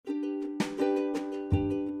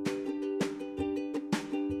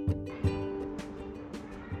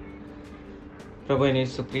ప్రభువైన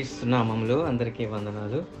యేసుక్రీస్తు నామములో అందరికీ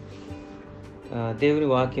వందనాలు. దేవుని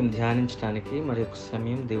వాక్యం ధ్యానించడానికి మరి ఒక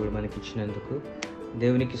సమయం దేవుడు మనకి ఇచ్చినందుకు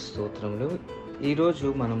దేవునికి స్తోత్రములు. ఈరోజు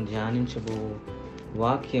మనం ధ్యానించబో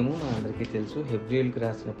వాక్యము మనందరికీ తెలుసు. హెబ్రీయులకు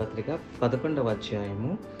రాసిన పత్రిక 11వ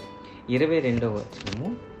అధ్యాయము 22వ వచనము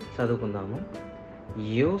చదువుకుందాము.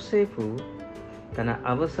 యోసేపు తన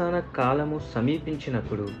అవసాన కాలము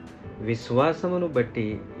సమీపించినప్పుడు విశ్వాసమును బట్టి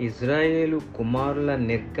ఇజ్రాయేలు కుమారుల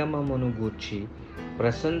నిర్గమమును గూర్చి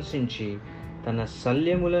ప్రశంసించి తన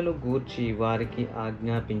శల్యములను గూర్చి వారికి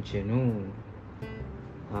ఆజ్ఞాపించెను.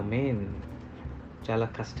 ఆమేన్. చాలా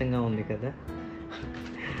కష్టంగా ఉంది కదా.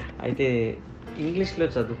 అయితే ఇంగ్లీష్లో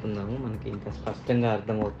చదువుకుందాము, మనకి ఇంకా స్పష్టంగా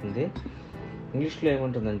అర్థమవుతుంది. ఇంగ్లీష్లో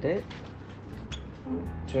ఏముంటుందంటే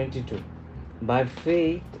 22. By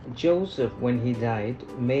faith, Joseph, when he died,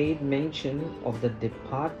 made mention of the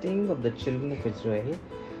departing of the children of Israel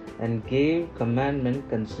and gave commandment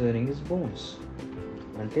concerning his bones.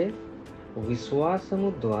 అంటే విశ్వాసము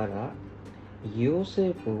ద్వారా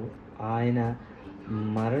యోసేపు ఆయన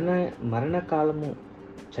మరణకాలము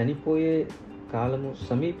చనిపోయే కాలము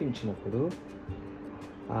సమీపించినప్పుడు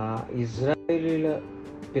ఆ ఇజ్రాయేలీల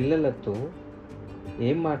పిల్లలతో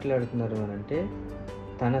ఏం మాట్లాడుతున్నారు అనంటే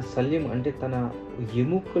తన శల్యం అంటే తన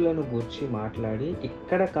ఎముకలను గూర్చి మాట్లాడి,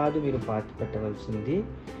 ఇక్కడ కాదు మీరు పాతి పెట్టవలసింది,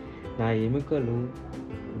 నా ఎముకలు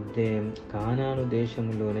కానాను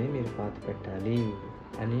దేశంలోనే మీరు పాతి పెట్టాలి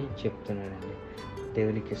అని చెప్తున్నాడండి.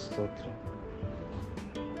 దేవునికి స్తోత్రం.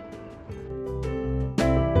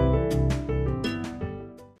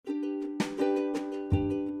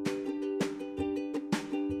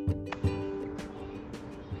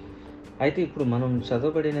 అయితే ఇప్పుడు మనం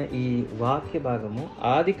చదవబడిన ఈ వాక్య భాగము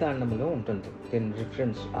ఆది కాండములో ఉంటుంది. దీని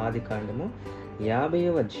రిఫరెన్స్ ఆది కాండము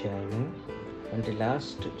 50వ అధ్యాయము అంటే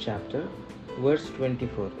లాస్ట్ చాప్టర్ వర్స్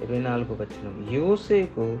 24వ వచనం.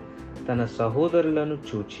 యోసేపు తన సహోదరులను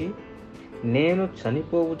చూచి, నేను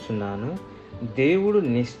చనిపోవచ్చున్నాను, దేవుడు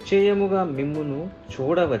నిశ్చయముగా మిమ్మును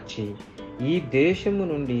చూడవచ్చి ఈ దేశము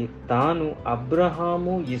నుండి తాను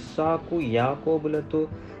అబ్రహాము, ఇస్సాకు, యాకోబులతో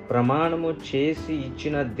ప్రమాణము చేసి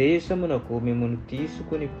ఇచ్చిన దేశమునకు మిమ్మల్ని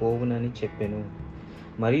తీసుకుని పోవునని చెప్పెను.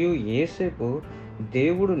 మరియు యోసేపు,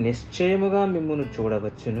 దేవుడు నిశ్చయముగా మిమ్మల్ని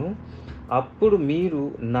చూడవచ్చును, అప్పుడు మీరు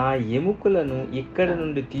నా ఎముకలను ఇక్కడి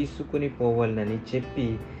నుండి తీసుకుని పోవాలని చెప్పి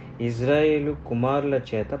ఇజ్రాయేలు కుమారుల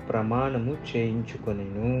చేత ప్రమాణము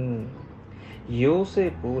చేయించుకొనెను.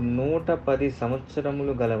 యోసేపు 110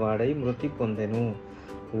 సంవత్సరములు గలవాడై మృతి పొందెను.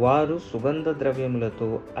 వారు సుగంధ ద్రవ్యములతో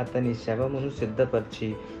అతని శవమును సిద్ధపరిచి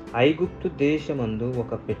ఐగుప్తు దేశమందు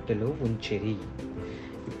ఒక పెట్టెలో ఉంచిరి.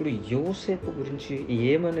 ఇప్పుడు యోసేపు గురించి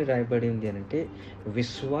ఏమని రాయబడింది అంటే,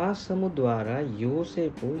 విశ్వాసము ద్వారా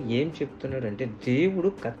యోసేపు ఏం చెప్తున్నాడంటే, దేవుడు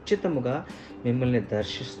ఖచ్చితముగా మిమ్మల్ని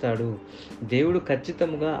దర్శిస్తాడు, దేవుడు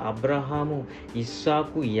ఖచ్చితముగా అబ్రహాము,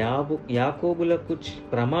 ఇస్సాకు, యాకోబులకు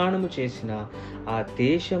ప్రమాణము చేసిన ఆ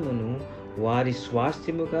దేశమును వారి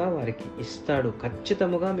స్వాస్థ్యముగా వారికి ఇస్తాడు.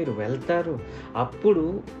 ఖచ్చితముగా మీరు వెళ్తారు, అప్పుడు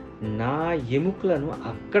నా ఎముకలను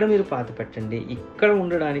అక్కడ మీరు పాతి పెట్టండి, ఇక్కడ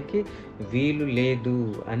ఉండడానికి వీలు లేదు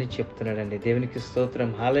అని చెప్తున్నాడండి. దేవునికి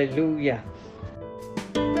స్తోత్రం. హల్లెలూయా.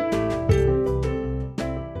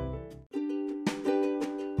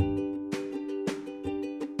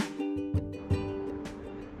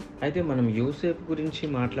 అయితే మనం యోసేపు గురించి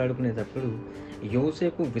మాట్లాడుకునేటప్పుడు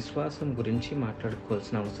యోసేపు విశ్వాసం గురించి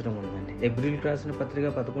మాట్లాడుకోవాల్సిన అవసరం ఉందండి. హెబ్రీయులకు రాసిన పత్రిక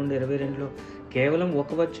 11:22లో కేవలం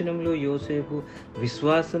ఒక వచనంలో యోసేపు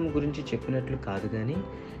విశ్వాసం గురించి చెప్పినట్లు కాదు, కానీ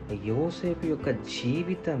యోసేపు యొక్క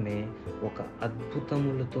జీవితమే ఒక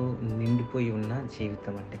అద్భుతములతో నిండిపోయి ఉన్న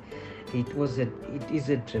జీవితం అండి. It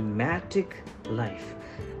is a dramatic life.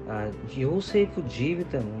 యోసేపు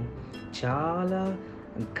జీవితము చాలా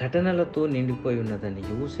ఘటనలతో నిండిపోయి ఉన్నదండి.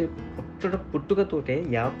 యోసేపు పుట్టుకతోటే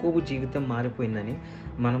యాకోబు జీవితం మారిపోయిందని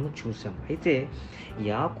మనము చూసాం. అయితే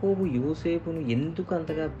యాకోబు యోసేపును ఎందుకు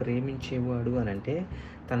అంతగా ప్రేమించేవాడు అని అంటే,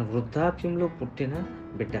 తన వృద్ధాప్యంలో పుట్టిన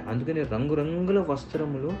బిడ్డ, అందుకని రంగురంగుల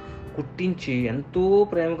వస్త్రములు కుట్టించి ఎంతో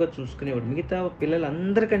ప్రేమగా చూసుకునేవాడు. మిగతా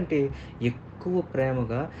పిల్లలందరికంటే ఎక్కువ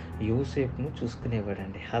ప్రేమగా యోసేపును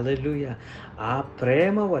చూసుకునేవాడండి. హల్లెలూయా. ఆ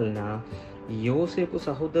ప్రేమ వలన యోసేపు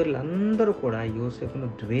సహోదరులందరూ కూడా యోసేపును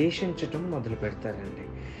ద్వేషించటం మొదలు పెడతారండి.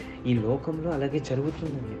 ఈ లోకంలో అలాగే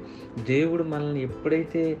జరుగుతుందండి. దేవుడు మనల్ని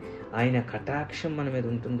ఎప్పుడైతే ఆయన కటాక్షం మన మీద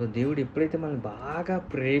ఉంటుందో, దేవుడు ఎప్పుడైతే మనల్ని బాగా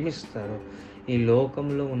ప్రేమిస్తారో, ఈ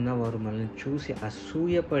లోకంలో ఉన్నవారు మనల్ని చూసి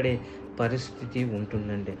అసూయపడే పరిస్థితి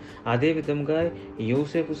ఉంటుందండి. అదే విధంగా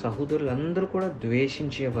యోసేపు సహోదరులందరూ కూడా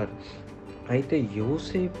ద్వేషించేవారు. అయితే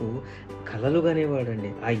యోసేపు కలలు కనేవాడండి.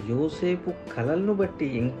 ఆ యోసేపు కలలను బట్టి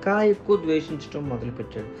ఇంకా ఎక్కువ ద్వేషించడం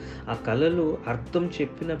మొదలుపెట్టాడు. ఆ కలలు అర్థం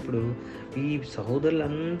చెప్పినప్పుడు ఈ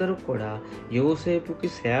సహోదరులందరూ కూడా యోసేపుకి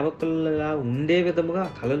సేవకులలా ఉండే విధముగా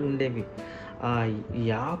ఆ కలలు ఉండేవి. ఆ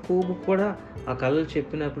యాకోబు కూడా ఆ కలలు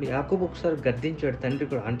చెప్పినప్పుడు యాకోబు ఒకసారి గద్దించాడు తండ్రి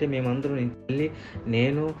కూడా. అంటే మేమందరం నీ తల్లి,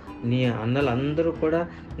 నేను, నీ అన్నలందరూ కూడా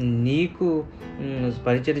నీకు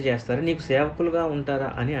పరిచర్య చేస్తారా? నీకు సేవకులుగా ఉంటారా?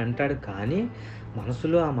 అని అంటాడు. కానీ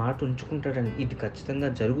మనసులో ఆ మాట ఉంచుకుంటాడండి. ఇది ఖచ్చితంగా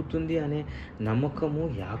జరుగుతుంది అనే నమ్మకము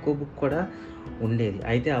యాకోబుకు కూడా ఉండేది.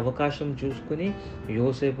 అయితే అవకాశం చూసుకొని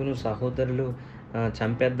యోసేపును సహోదరులు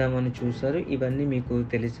చంపేద్దామని చూశారు. ఇవన్నీ మీకు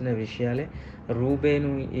తెలిసిన విషయాలే. రూబేను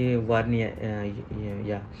వారిని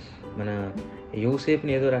మన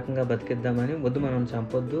యోసేపుని ఏదో రకంగా బతికిద్దామని, వద్దు మనం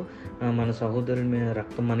చంపొద్దు, మన సహోదరుని మీద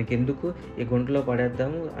రక్తం మనకెందుకు, ఈ గుంటలో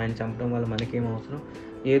పడేద్దాము, ఆయన చంపడం వల్ల మనకేం అవసరం,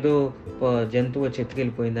 ఏదో జంతువు వచ్చి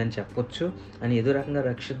ఎత్తుకెళ్ళిపోయిందని చెప్పొచ్చు అని ఏదో రకంగా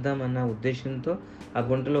రక్షిద్దామన్న ఉద్దేశంతో ఆ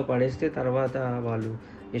గుంటలో పడేస్తే తర్వాత వాళ్ళు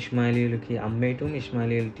ఇష్మాయిలీయులకి అమ్మేయటం,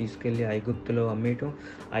 ఇష్మాయిలీయులు తీసుకెళ్ళి ఐగుప్తులో అమ్మేయటం,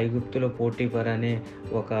 ఐగుప్తులో పోటీఫర్ అనే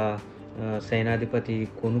ఒక సేనాధిపతి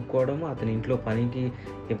కొనుక్కోవడము, అతని ఇంట్లో పనికి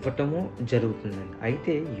ఇవ్వటము జరుగుతుందండి.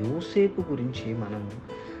 అయితే యోసేపు గురించి మనము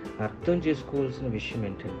అర్థం చేసుకోవాల్సిన విషయం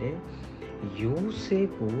ఏంటంటే,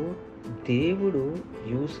 యోసేపు దేవుడు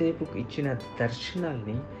యోసేపుకు ఇచ్చిన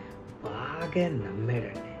దర్శనాల్ని బాగా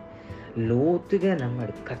నమ్మాడండి. లోతుగా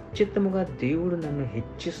నమ్మాడు. ఖచ్చితంగా దేవుడు నన్ను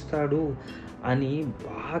హెచ్చిస్తాడు అని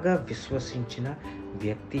బాగా విశ్వసించిన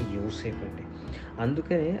వ్యక్తి యోసేపు అండి.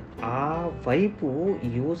 అందుకనే ఆ వైపు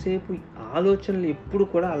యోసేపు ఆలోచనలు ఎప్పుడు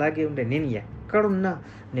కూడా అలాగే ఉంటాయి. నేను ఎక్కడున్నా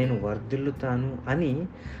నేను వర్ధిల్లుతాను అని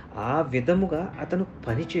ఆ విధముగా అతను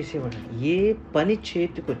పని చేసేవాడు. ఏ పని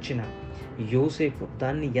చేతికొచ్చినా యోసేపు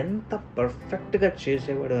దాన్ని ఎంత పర్ఫెక్ట్గా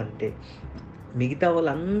చేసేవాడు అంటే మిగతా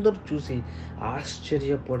వాళ్ళందరూ చూసి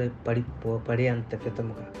పడే అంత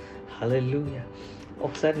విధముగా. హల్లెలూయా.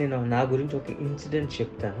 ఒకసారి నేను నా గురించి ఒక ఇన్సిడెంట్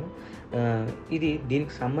చెప్తాను. ఇది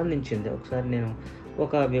దీనికి సంబంధించింది. ఒకసారి నేను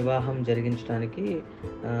ఒక వివాహం జరిగించడానికి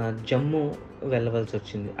జమ్మూ వెళ్ళవలసి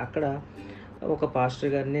వచ్చింది. అక్కడ ఒక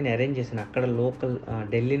పాస్టర్ గారిని నేను అరేంజ్ చేశాను. అక్కడ లోకల్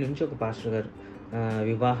ఢిల్లీ నుంచి ఒక పాస్టర్ గారు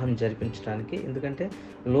వివాహం జరిపించడానికి. ఎందుకంటే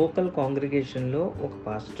లోకల్ కాంగ్రిగేషన్లో ఒక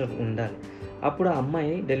పాస్టర్ ఉండాలి. అప్పుడు ఆ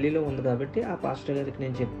అమ్మాయి ఢిల్లీలో ఉంది కాబట్టి ఆ పాస్టర్ గారికి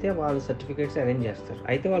నేను చెప్తే వాళ్ళు సర్టిఫికేట్స్ అరేంజ్ చేస్తారు.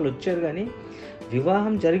 అయితే వాళ్ళు వచ్చారు, కానీ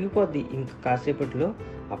వివాహం జరిగిపోద్ది ఇంక కాసేపట్లో.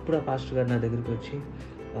 అప్పుడు ఆ పాస్టర్ గారు నా దగ్గరికి వచ్చి,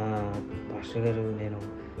 పాస్టర్ గారు, నేను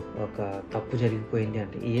ఒక తప్పు జరిగిపోయింది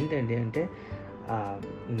అంటే. ఏంటండి అంటే,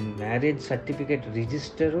 మ్యారేజ్ సర్టిఫికేట్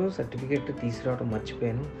తీసుకురావడం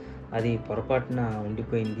మర్చిపోయాను, అది పొరపాటున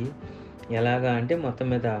ఉండిపోయింది. ఎలాగా అంటే మొత్తం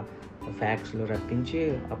మీద ఫ్యాక్స్లో రప్పించి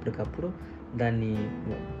అప్పటికప్పుడు దాన్ని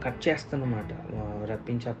కట్ చేస్తానమాట.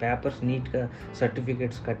 రప్పించి ఆ పేపర్స్ నీట్గా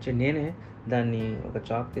సర్టిఫికేట్స్ కట్ చేసి నేనే దాన్ని ఒక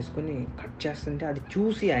చాక్ తీసుకొని కట్ చేస్తుంటే అది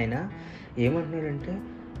చూసి ఆయన ఏమంటున్నాడంటే,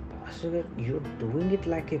 పాస్టర్ గారు, you're doing it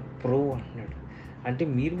like A pro అంటున్నాడు. అంటే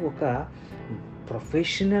మీరు ఒక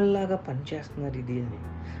ప్రొఫెషనల్ లాగా పనిచేస్తున్నారు ఇది అని.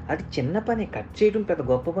 అది చిన్న పని, కట్ చేయడం పెద్ద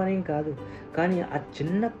గొప్ప పని ఏం కాదు. కానీ ఆ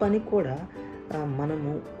చిన్న పని కూడా మనము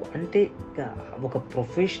అంటే ఒక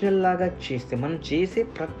ప్రొఫెషనల్ లాగా చేస్తే, మనం చేసే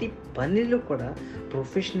ప్రతి పనిలో కూడా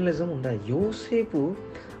ప్రొఫెషనలిజం ఉండాలి. యోసేపు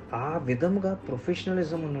ఆ విధముగా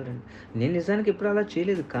ప్రొఫెషనలిజం ఉన్నాడండి. నేను నిజానికి ఎప్పుడు అలా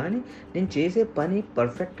చేయలేదు, కానీ నేను చేసే పని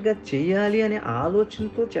పర్ఫెక్ట్గా చేయాలి అనే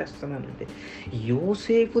ఆలోచనతో చేస్తున్నానండి.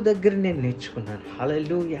 యోసేపు దగ్గర నేను నేర్చుకున్నాను.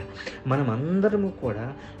 హల్లెలూయా. మనం అందరము కూడా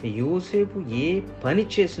యోసేపు ఏ పని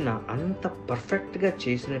చేసినా అంత పర్ఫెక్ట్గా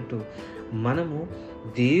చేసినట్టు మనము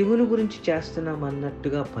దేవుని గురించి చేస్తున్నాం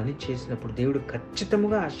అన్నట్టుగా పని చేసినప్పుడు దేవుడు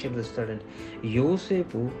ఖచ్చితంగా ఆశీర్వదిస్తాడండి.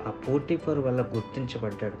 యోసేపు ఆ పోటీఫర్ వల్ల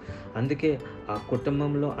గుర్తించబడ్డాడు. అందుకే ఆ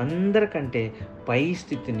కుటుంబంలో అందరికంటే పై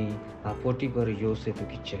స్థితిని ఆ పోటీఫర్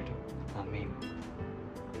యోసేపుకి ఇచ్చాడు. ఆమేన్.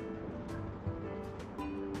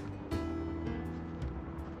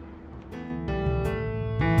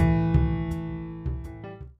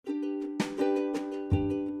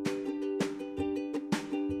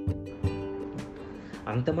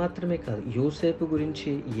 అంత మాత్రమే కాదు, యోసేపు గురించి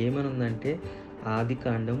ఏమనుందంటే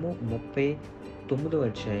ఆదికాండము 39వ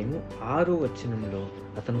అధ్యాయము 6వ వచనంలో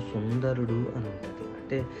అతను సుందరుడు అని ఉంటుంది.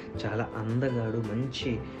 అంటే చాలా అందగాడు,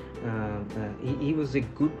 మంచి ఈ was a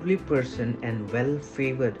goodly person and well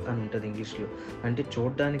favoured అని ఉంటుంది ఇంగ్లీష్లో. అంటే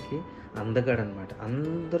చూడడానికి అందగాడు అనమాట.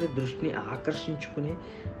 అందరి దృష్టిని ఆకర్షించుకునే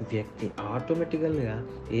వ్యక్తి. ఆటోమేటికల్గా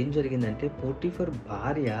ఏం జరిగిందంటే పోటీఫర్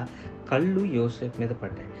భార్య కళ్ళు యోసేపు మీద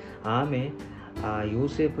పడ్డాయి. ఆమె ఆ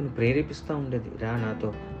యోసేపుని ప్రేరేపిస్తూ ఉండేది,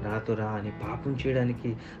 నాతో రా అని పాపం చేయడానికి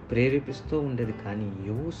ప్రేరేపిస్తూ ఉండేది. కానీ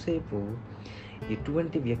యోసేపు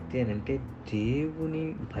ఎటువంటి వ్యక్తి అని అంటే దేవుని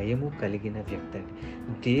భయము కలిగిన వ్యక్తి అండి.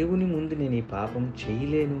 దేవుని ముందు నేను ఈ పాపం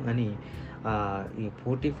చేయలేను అని ఈ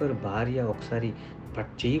పోటిఫర్ భార్య ఒకసారి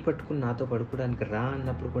చెయ్యి పట్టుకుని నాతో పడుకోవడానికి రా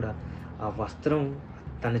అన్నప్పుడు కూడా ఆ వస్త్రం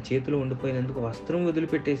తన చేతిలో ఉండిపోయినందుకు వస్త్రం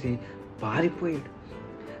వదిలిపెట్టేసి పారిపోయాడు.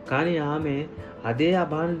 కానీ ఆమె అదే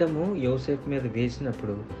అభాండము యోసేపు మీద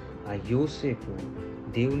వేసినప్పుడు ఆ యోసేపు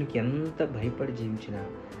దేవునికి ఎంత భయపడి జీవించినా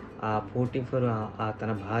ఆ పోటిఫర్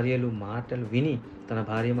తన భార్యలు మాటలు విని, తన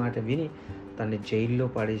భార్య మాట విని తనని జైల్లో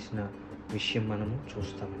పడేసిన విషయం మనము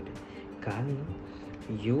చూస్తామండి. కానీ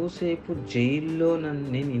యోసేపు జైల్లో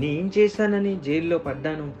నేనేం చేశానని జైల్లో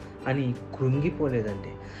పడ్డాను అని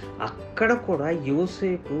కృంగిపోలేదండి. అక్కడ కూడా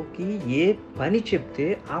యోసేపుకి ఏ పని చెప్తే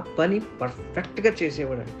ఆ పని పర్ఫెక్ట్గా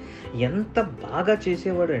చేసేవాడు. ఎంత బాగా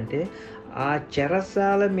చేసేవాడు అంటే ఆ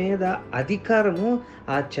చెరసాల మీద అధికారము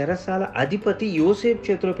ఆ చెరసాల అధిపతి యోసేపు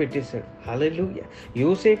చేతిలో పెట్టేశాడు. హల్లెలూయా.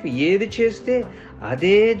 యోసేపు ఏది చేస్తే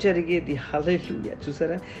అదే జరిగేది. హల్లెలూయా.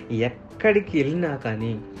 చూసారా, ఎక్కడికి వెళ్ళినా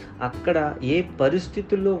కానీ అక్కడ ఏ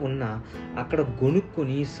పరిస్థితుల్లో ఉన్నా అక్కడ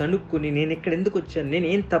గొనుక్కుని సణుక్కుని నేను ఇక్కడ ఎందుకు వచ్చాను, నేను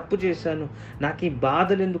ఏం తప్పు చేశాను, నాకు ఈ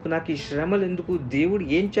బాధలు ఎందుకు, నాకు ఈ శ్రమలు ఎందుకు, దేవుడు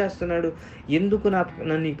ఏం చేస్తున్నాడు, ఎందుకు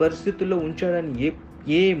నన్ను ఈ పరిస్థితుల్లో ఉంచాడని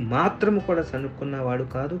ఏ మాత్రము కూడా సణుక్కున్నవాడు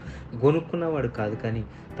కాదు, గొనుక్కున్నవాడు కాదు. కానీ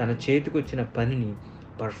తన చేతికి వచ్చిన పనిని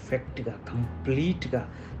పర్ఫెక్ట్గా కంప్లీట్గా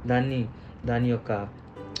దాని యొక్క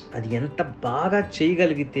అది ఎంత బాగా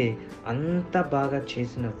చేయగలిగితే అంత బాగా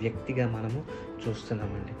చేసిన వ్యక్తిగా మనము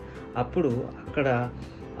చూస్తున్నామండి. అప్పుడు అక్కడ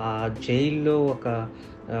ఆ జైల్లో ఒక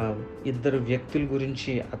ఇద్దరు వ్యక్తుల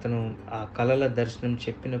గురించి అతను ఆ కలల దర్శనం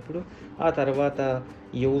చెప్పినప్పుడు ఆ తర్వాత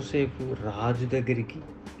యోసేపు రాజు దగ్గరికి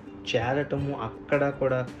చేరటము, అక్కడ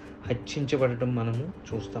కూడా హెచ్చించబడటం మనము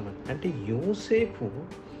చూస్తామండి. అంటే యోసేపు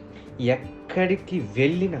ఎక్కడికి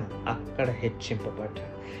వెళ్ళినా అక్కడ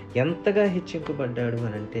హెచ్చింపబడ్డాడు. ఎంతగా హెచ్చింపబడ్డాడు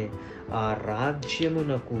అని అంటే ఆ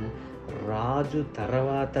రాజ్యమునకు రాజు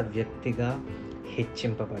తర్వాత వ్యక్తిగా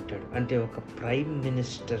హెచ్చింపబడ్డాడు. అంటే ఒక ప్రైమ్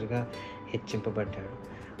మినిస్టర్గా హెచ్చింపబడ్డాడు.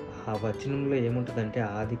 ఆ వచనంలో ఏముంటుందంటే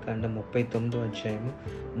ఆదికాండం 39వ అధ్యాయము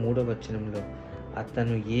 3వ వచనంలో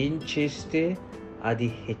అతను ఏం చేస్తే అది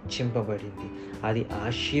హెచ్చింపబడింది, అది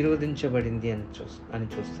ఆశీర్వదించబడింది అని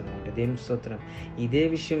చూస్తున్నాం. అంటే దేవుని స్తోత్రం. ఇదే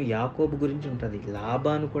విషయం యాకోబు గురించి ఉంటుంది.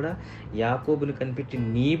 లాబాను కూడా యాకోబుని కనిపెట్టి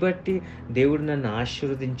నీ బట్టి దేవుడు నన్ను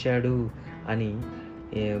ఆశీర్వదించాడు అని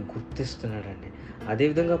గుర్తిస్తున్నాడండి.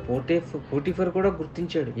 అదేవిధంగా పోటిఫర్ కూడా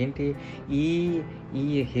గుర్తించాడు. ఏంటి, ఈ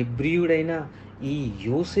హెబ్రీయుడైన ఈ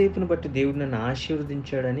యోసేపును బట్టి దేవుడు నన్ను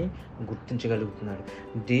ఆశీర్వదించాడని గుర్తించగలుగుతున్నాడు.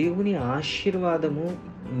 దేవుని ఆశీర్వాదము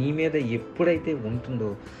నీ మీద ఎప్పుడైతే ఉంటుందో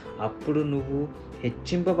అప్పుడు నువ్వు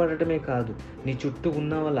హెచ్చింపబడటమే కాదు, నీ చుట్టూ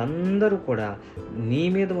ఉన్న వాళ్ళందరూ కూడా నీ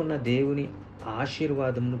మీద ఉన్న దేవుని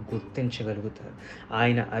ఆశీర్వాదమును గుర్తించగలుగుతారు,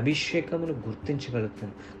 ఆయన అభిషేకమును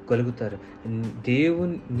గుర్తించగలుగుతారు.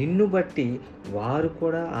 దేవుని నిన్ను బట్టి వారు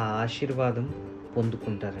కూడా ఆ ఆశీర్వాదం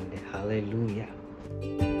పొందుకుంటారండి. హల్లెలూయా.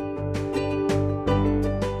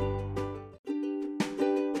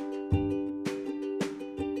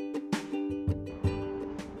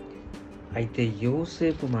 అయితే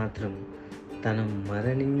యోసేపు మాత్రం తను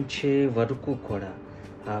మరణించే వరకు కూడా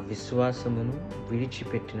ఆ విశ్వాసమును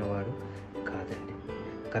విడిచిపెట్టినవాడు కాదండి.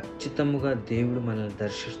 ఖచ్చితంగా దేవుడు మనల్ని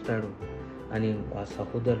దర్శిస్తాడు అని ఆ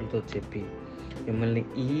సహోదరులతో చెప్పి మిమ్మల్ని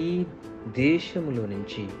ఈ దేశములో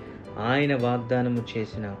నుంచి ఆయన వాగ్దానము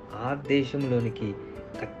చేసిన ఆ దేశంలోనికి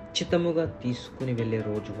ఖచ్చితముగా తీసుకుని వెళ్ళే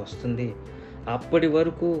రోజు వస్తుంది. అప్పటి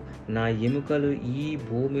వరకు నా ఎముకలు ఈ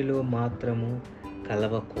భూమిలో మాత్రము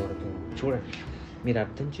కలవకూడదు. చూడండి, మీరు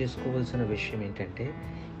అర్థం చేసుకోవాల్సిన విషయం ఏంటంటే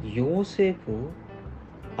యోసేపు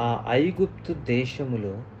ఆ ఐగుప్తు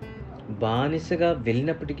దేశములో బానిసగా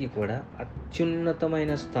వెళ్ళినప్పటికీ కూడా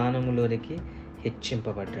అత్యున్నతమైన స్థానములోనికి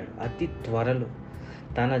హెచ్చింపబడ్డాడు. అతి త్వరలో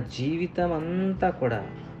తన జీవితం అంతా కూడా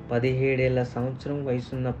 17 సంవత్సరం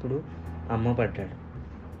వయసున్నప్పుడు అమ్మబడ్డాడు.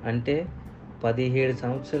 అంటే 17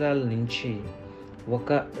 సంవత్సరాల నుంచి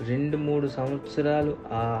ఒక 2-3 సంవత్సరాలు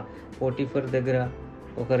ఆ పోటిఫర్ దగ్గర,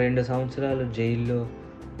 ఒక 2 సంవత్సరాలు జైల్లో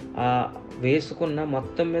వేసుకున్న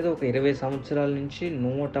మొత్తం మీద ఒక 20 సంవత్సరాల నుంచి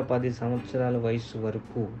 110 సంవత్సరాల వయసు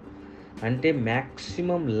వరకు, అంటే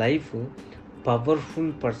మ్యాక్సిమం లైఫ్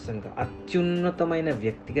పవర్ఫుల్ పర్సన్గా అత్యున్నతమైన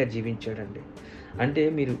వ్యక్తిగా జీవించాడండి. అంటే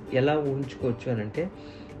మీరు ఎలా ఊహించుకోవచ్చు అని అంటే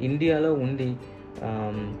ఇండియాలో ఉండి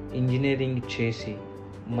ఇంజనీరింగ్ చేసి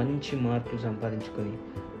మంచి మార్కులు సంపాదించుకొని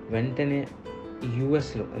వెంటనే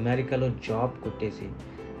యుఎస్లో అమెరికాలో జాబ్ కొట్టేసి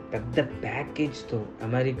పెద్ద ప్యాకేజ్తో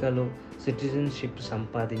అమెరికాలో సిటిజన్షిప్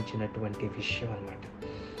సంపాదించినటువంటి విషయం అన్నమాట.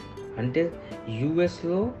 అంటే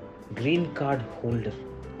యుఎస్లో గ్రీన్ కార్డ్ హోల్డర్,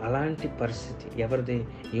 అలాంటి పరిస్థితి ఎవరిది?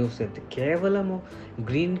 యోసేఫ్. కేవలము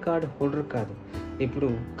గ్రీన్ కార్డ్ హోల్డర్ కాదు, ఇప్పుడు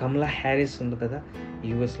కమలా హ్యారిస్ ఉంది కదా,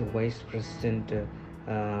 యుఎస్లో వైస్ ప్రెసిడెంట్,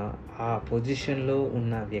 ఆ పొజిషన్లో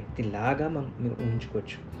ఉన్న వ్యక్తి లాగా మీరు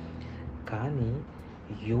ఊహించుకోవచ్చు. కానీ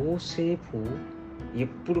యోసేపు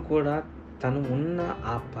ఎప్పుడు కూడా తను ఉన్న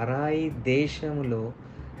ఆ పరాయి దేశంలో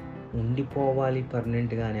ఉండిపోవాలి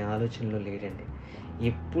పర్మనెంట్గా అనే ఆలోచనలో లేడండి.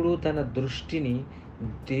 ఎప్పుడూ తన దృష్టిని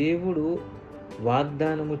దేవుడు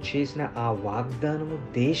వాగ్దానము చేసిన ఆ వాగ్దానము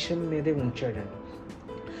దేశం మీదే ఉంచాడండి.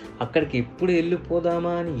 అక్కడికి ఎప్పుడు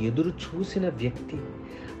వెళ్ళిపోదామా అని ఎదురు చూసిన వ్యక్తి,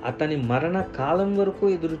 అతని మరణ కాలం వరకు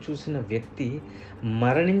ఎదురు చూసిన వ్యక్తి,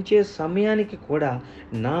 మరణించే సమయానికి కూడా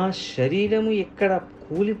నా శరీరము ఎక్కడ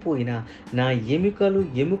కూలిపోయినా, నా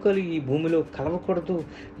ఎముకలు ఈ భూమిలో కలవకూడదు,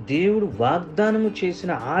 దేవుడు వాగ్దానము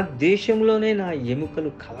చేసిన ఆ దేశంలోనే నా ఎముకలు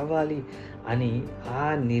కలవాలి అని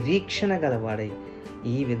ఆ నిరీక్షణ గలవాడై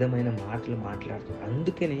ఈ విధమైన మాటలు మాట్లాడుతాడు.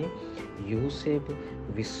 అందుకనే యోసేపు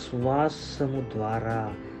విశ్వాసము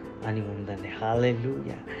ద్వారా అని ఉందండి.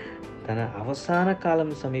 హల్లెలూయా. తన అవసాన కాలం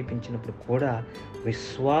సమీపించినప్పుడు కూడా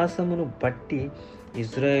విశ్వాసమును బట్టి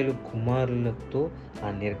ఇజ్రాయేలు కుమారులతో ఆ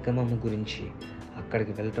నిర్గమము గురించి,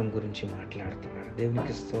 అక్కడికి వెళ్ళటం గురించి మాట్లాడుతున్నాడు.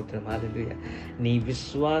 దేవునికి స్తోత్రం. హల్లెలూయా. నీ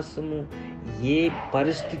విశ్వాసము ఏ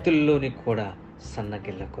పరిస్థితుల్లోని కూడా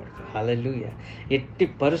సన్నగిల్లకూడదు. హల్లెలూయా. ఎట్టి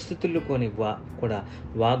పరిస్థితుల్లో కూడా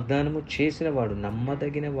వాగ్దానము చేసిన వాడు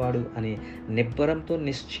నమ్మదగిన వాడు అనే నిబ్బరంతో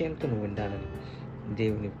నిశ్చయంతో నువ్వు ఉండాలని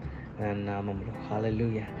దేవుని నామంలో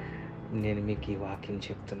హల్లెలూయా నేను మీకు ఈ వాక్యం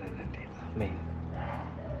చెప్తున్నానండి. ఆమేన్.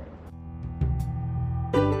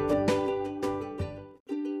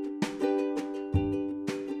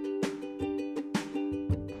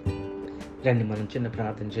 రండి మనం చిన్న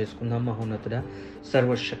ప్రార్థన చేసుకుందాం. మహోన్నతుడా,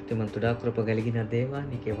 సర్వశక్తిమంతుడా, కృప కలిగిన దేవా,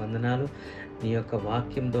 నీకే వందనాలు. నీ యొక్క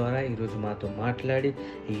వాక్యం ద్వారా ఈరోజు మాతో మాట్లాడి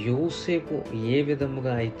యోసేపు ఏ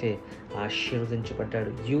విధముగా అయితే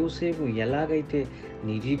ఆశీర్వదించబడ్డాడు, యోసేపు ఎలాగైతే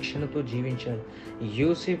నిరీక్షణతో జీవించాడు,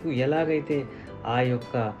 యోసేపు ఎలాగైతే ఆ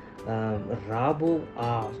యొక్క రాబో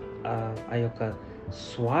ఆ యొక్క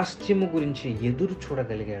స్వాస్థ్యము గురించి ఎదురు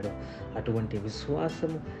చూడగలిగాడో అటువంటి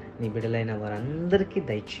విశ్వాసము నీ బిడ్డలైన వారందరికీ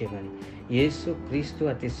దయచేయమని యేసు క్రీస్తు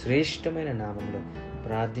అతి శ్రేష్టమైన నామంలో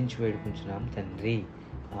ప్రార్థించి వేడుకుంటున్నాం తండ్రి.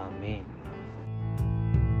 ఆమేన్.